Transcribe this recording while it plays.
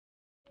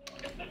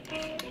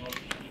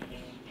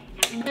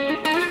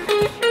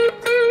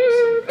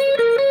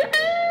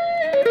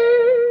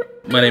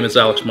My name is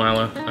Alex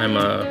Myla. I'm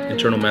an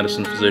internal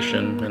medicine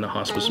physician and a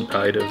hospice and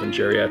palliative and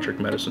geriatric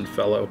medicine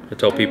fellow. I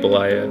tell people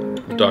I am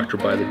a doctor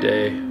by the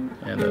day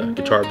and a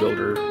guitar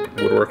builder,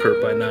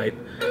 woodworker by night.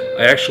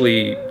 I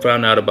actually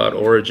found out about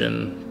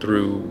Origin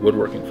through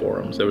woodworking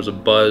forums. There was a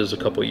buzz a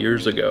couple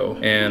years ago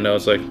and I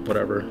was like,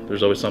 whatever,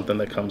 there's always something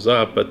that comes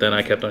up, but then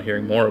I kept on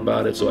hearing more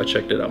about it, so I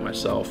checked it out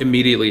myself.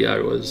 Immediately I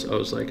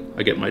was like,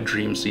 I get my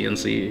dream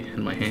CNC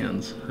in my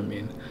hands. I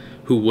mean,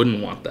 who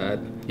wouldn't want that?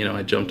 You know,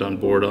 I jumped on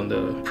board on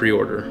the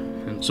pre-order.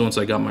 And so once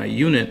I got my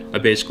unit, I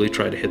basically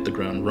tried to hit the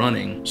ground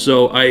running.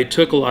 So I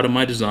took a lot of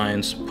my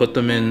designs, put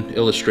them in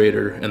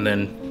Illustrator, and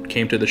then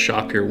came to the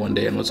shop here one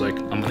day and was like,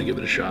 I'm gonna give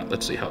it a shot.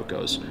 Let's see how it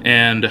goes.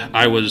 And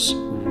I was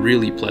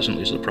really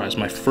pleasantly surprised.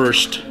 My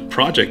first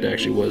project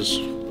actually was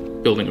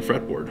building a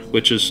fretboard,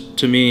 which is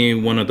to me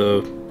one of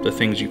the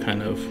things you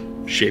kind of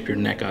shape your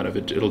neck out of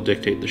it. It'll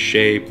dictate the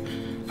shape,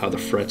 how the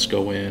frets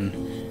go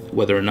in,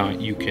 whether or not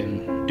you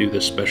can do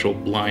this special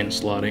blind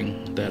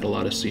slotting that a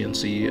lot of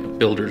CNC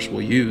builders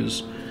will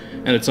use.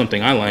 And it's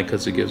something I like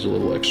because it gives a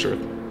little extra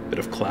bit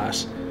of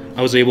class.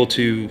 I was able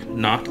to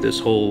knock this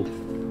whole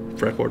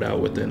fretboard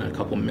out within a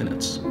couple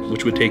minutes,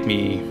 which would take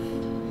me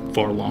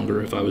far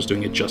longer if I was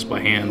doing it just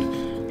by hand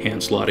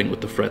slotting with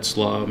the fret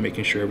slaw,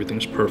 making sure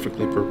everything's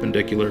perfectly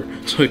perpendicular.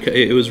 So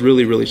it was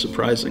really, really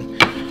surprising.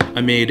 I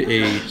made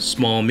a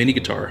small mini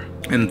guitar,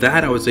 and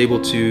that I was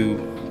able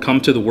to come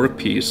to the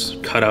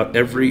workpiece, cut out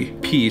every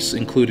piece,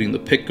 including the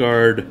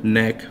pickguard,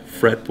 neck,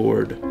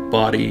 fretboard,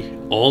 body,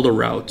 all the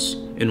routes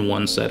in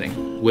one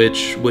setting,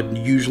 which would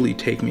usually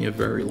take me a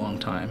very long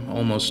time.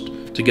 Almost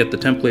to get the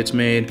templates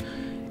made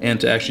and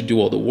to actually do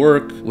all the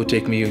work would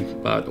take me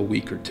about a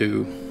week or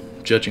two,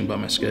 judging by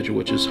my schedule,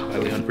 which is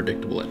highly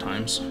unpredictable at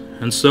times.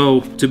 And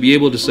so to be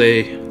able to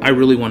say, I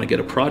really want to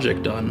get a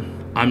project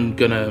done, I'm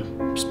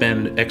gonna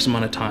spend X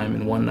amount of time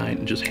in one night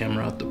and just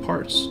hammer out the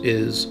parts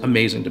is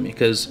amazing to me,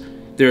 because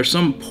there are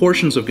some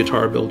portions of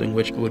guitar building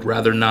which I would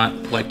rather not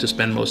like to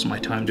spend most of my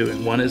time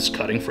doing. One is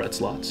cutting fret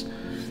slots,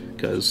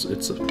 because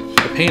it's a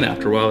pain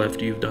after a while.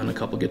 After you've done a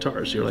couple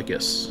guitars, you're like,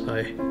 yes,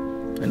 I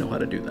know how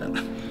to do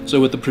that.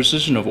 So with the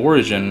precision of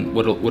Origin,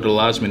 what it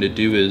allows me to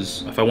do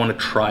is, if I want to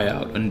try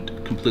out a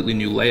completely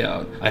new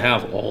layout, I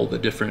have all the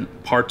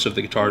different parts of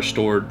the guitar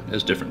stored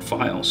as different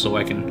files, so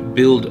I can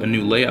build a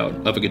new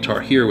layout of a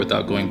guitar here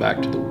without going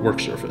back to the work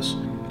surface.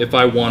 If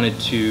I wanted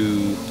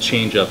to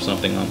change up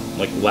something on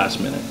like last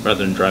minute,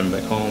 rather than driving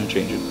back home,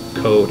 changing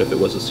code if it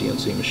was a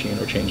CNC machine,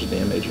 or changing the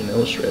image in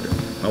Illustrator,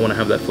 I want to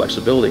have that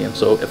flexibility. And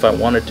so if I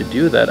wanted to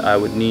do that, I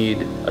would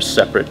need a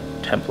separate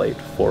template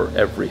for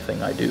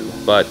everything I do.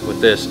 But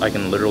with this, I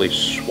can literally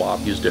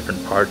swap, use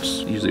different parts,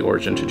 use the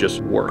Origin to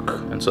just work.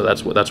 And so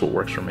that's what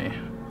works for me.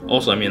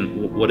 Also, I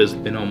mean, what has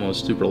been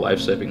almost super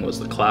life-saving was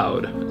the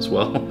cloud as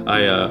well.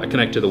 I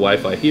connect to the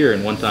Wi-Fi here,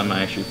 and one time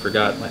I actually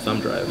forgot my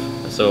thumb drive.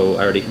 So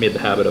I already made the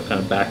habit of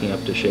kind of backing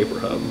up to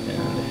ShaperHub,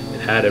 and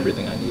it had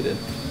everything I needed.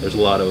 There's a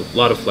lot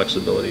of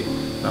flexibility,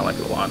 and I like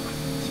it a lot.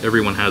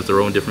 Everyone has their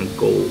own different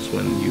goals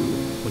when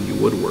you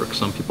woodwork.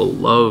 Some people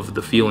love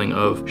the feeling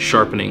of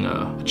sharpening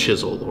a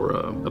chisel or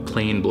a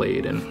plane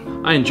blade,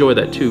 and I enjoy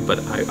that too, but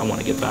I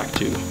want to get back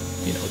to,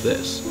 you know,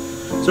 this.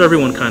 So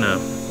everyone kind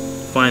of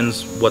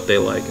finds what they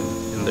like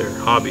in their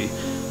hobby.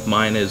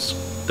 Mine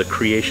is the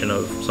creation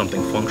of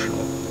something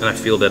functional, and I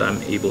feel that I'm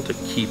able to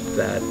keep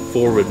that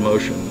forward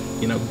motion,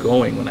 you know,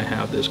 going when I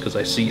have this, because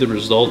I see the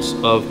results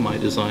of my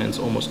designs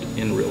almost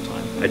in real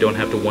time. I don't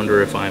have to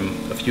wonder if I'm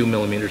a few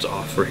millimeters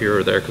off for here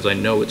or there, because I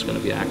know it's going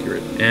to be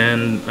accurate.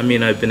 And I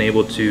mean, I've been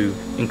able to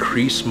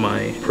increase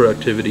my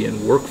productivity and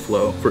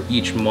workflow for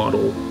each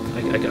model.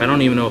 I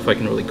don't even know if I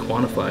can really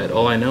quantify it.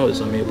 All I know is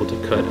I'm able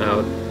to cut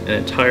out an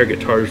entire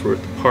guitar's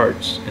worth of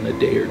parts in a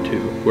day or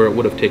two, where it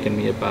would have taken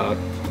me about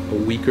a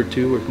week or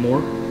two or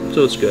more.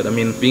 So it's good. I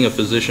mean, being a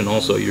physician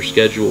also, your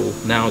schedule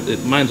now,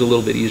 mine's a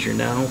little bit easier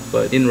now,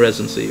 but in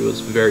residency it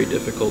was very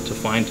difficult to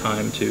find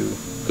time to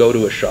go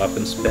to a shop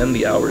and spend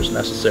the hours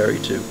necessary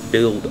to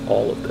build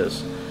all of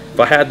this. If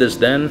I had this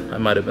then, I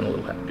might have been a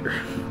little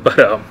happier. But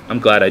I'm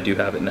glad I do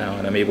have it now,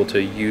 and I'm able to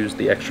use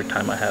the extra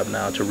time I have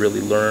now to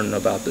really learn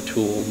about the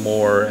tool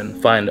more and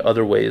find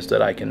other ways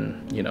that I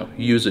can, you know,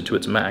 use it to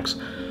its max.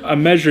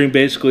 I'm measuring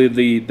basically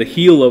the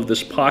heel of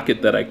this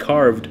pocket that I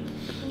carved,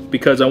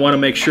 because I want to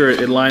make sure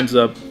it lines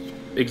up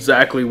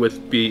exactly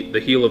with the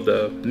heel of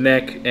the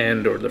neck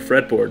and or the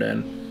fretboard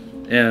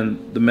end,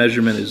 and the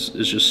measurement is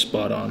just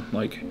spot on.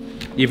 Like,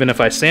 even if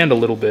I sand a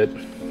little bit,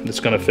 it's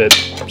gonna fit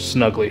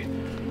snugly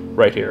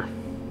right here.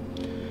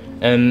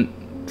 And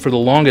for the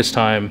longest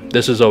time,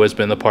 this has always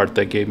been the part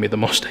that gave me the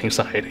most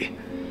anxiety,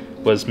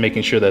 was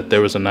making sure that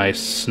there was a nice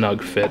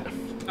snug fit.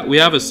 We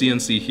have a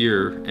CNC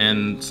here,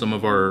 and some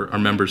of our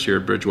members here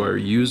at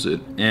Bridgewire use it.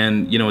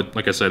 And, you know,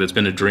 like I said, it's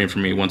been a dream for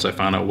me once I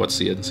found out what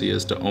CNC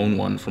is to own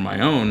one for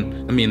my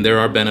own. I mean, there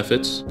are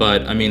benefits,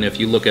 but I mean, if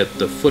you look at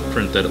the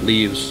footprint that it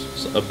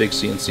leaves a big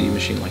CNC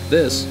machine like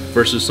this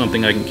versus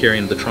something I can carry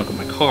in the trunk of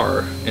my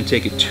car and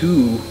take it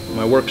to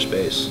my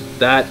workspace,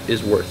 that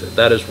is worth it.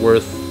 That is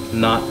worth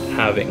not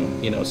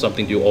having, you know,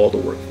 something do all the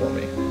work for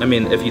me. I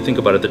mean, if you think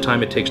about it, the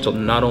time it takes to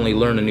not only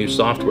learn a new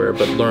software,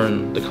 but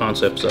learn the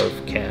concepts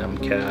of CAM,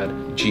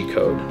 CAD,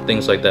 G-code,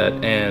 things like that,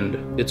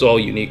 and it's all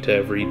unique to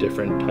every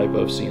different type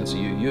of CNC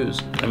you use.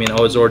 I mean, I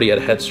was already at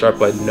a head start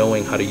by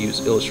knowing how to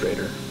use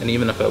Illustrator, and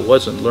even if I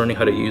wasn't, learning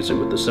how to use it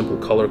with the simple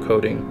color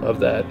coding of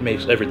that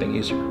makes everything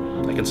easier.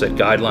 I can set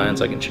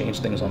guidelines, I can change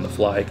things on the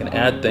fly, I can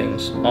add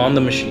things on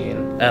the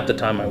machine at the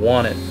time I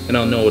want it, and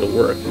I'll know it'll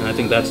work. And I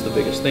think that's the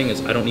biggest thing,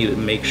 is I don't need to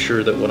make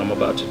sure that what I'm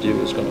about to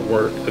do is going to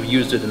work. I've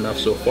used it enough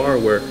so far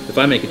where if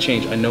I make a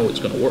change, I know it's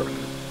going to work.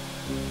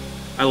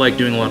 I like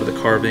doing a lot of the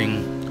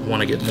carving. I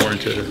want to get more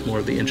into more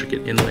of the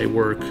intricate inlay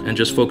work and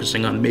just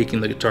focusing on making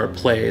the guitar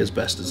play as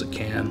best as it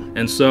can.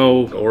 And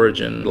so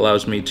Origin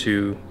allows me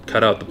to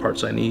cut out the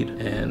parts I need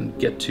and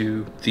get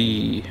to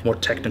the more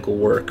technical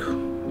work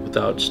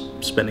without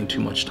spending too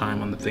much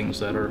time on the things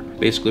that are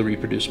basically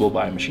reproducible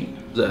by a machine.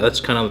 That's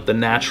kind of the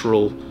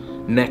natural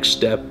next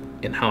step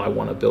in how I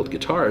want to build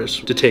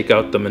guitars, to take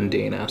out the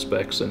mundane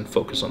aspects and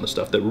focus on the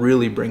stuff that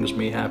really brings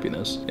me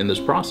happiness in this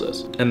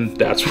process. And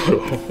that's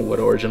what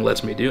Origin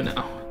lets me do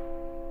now.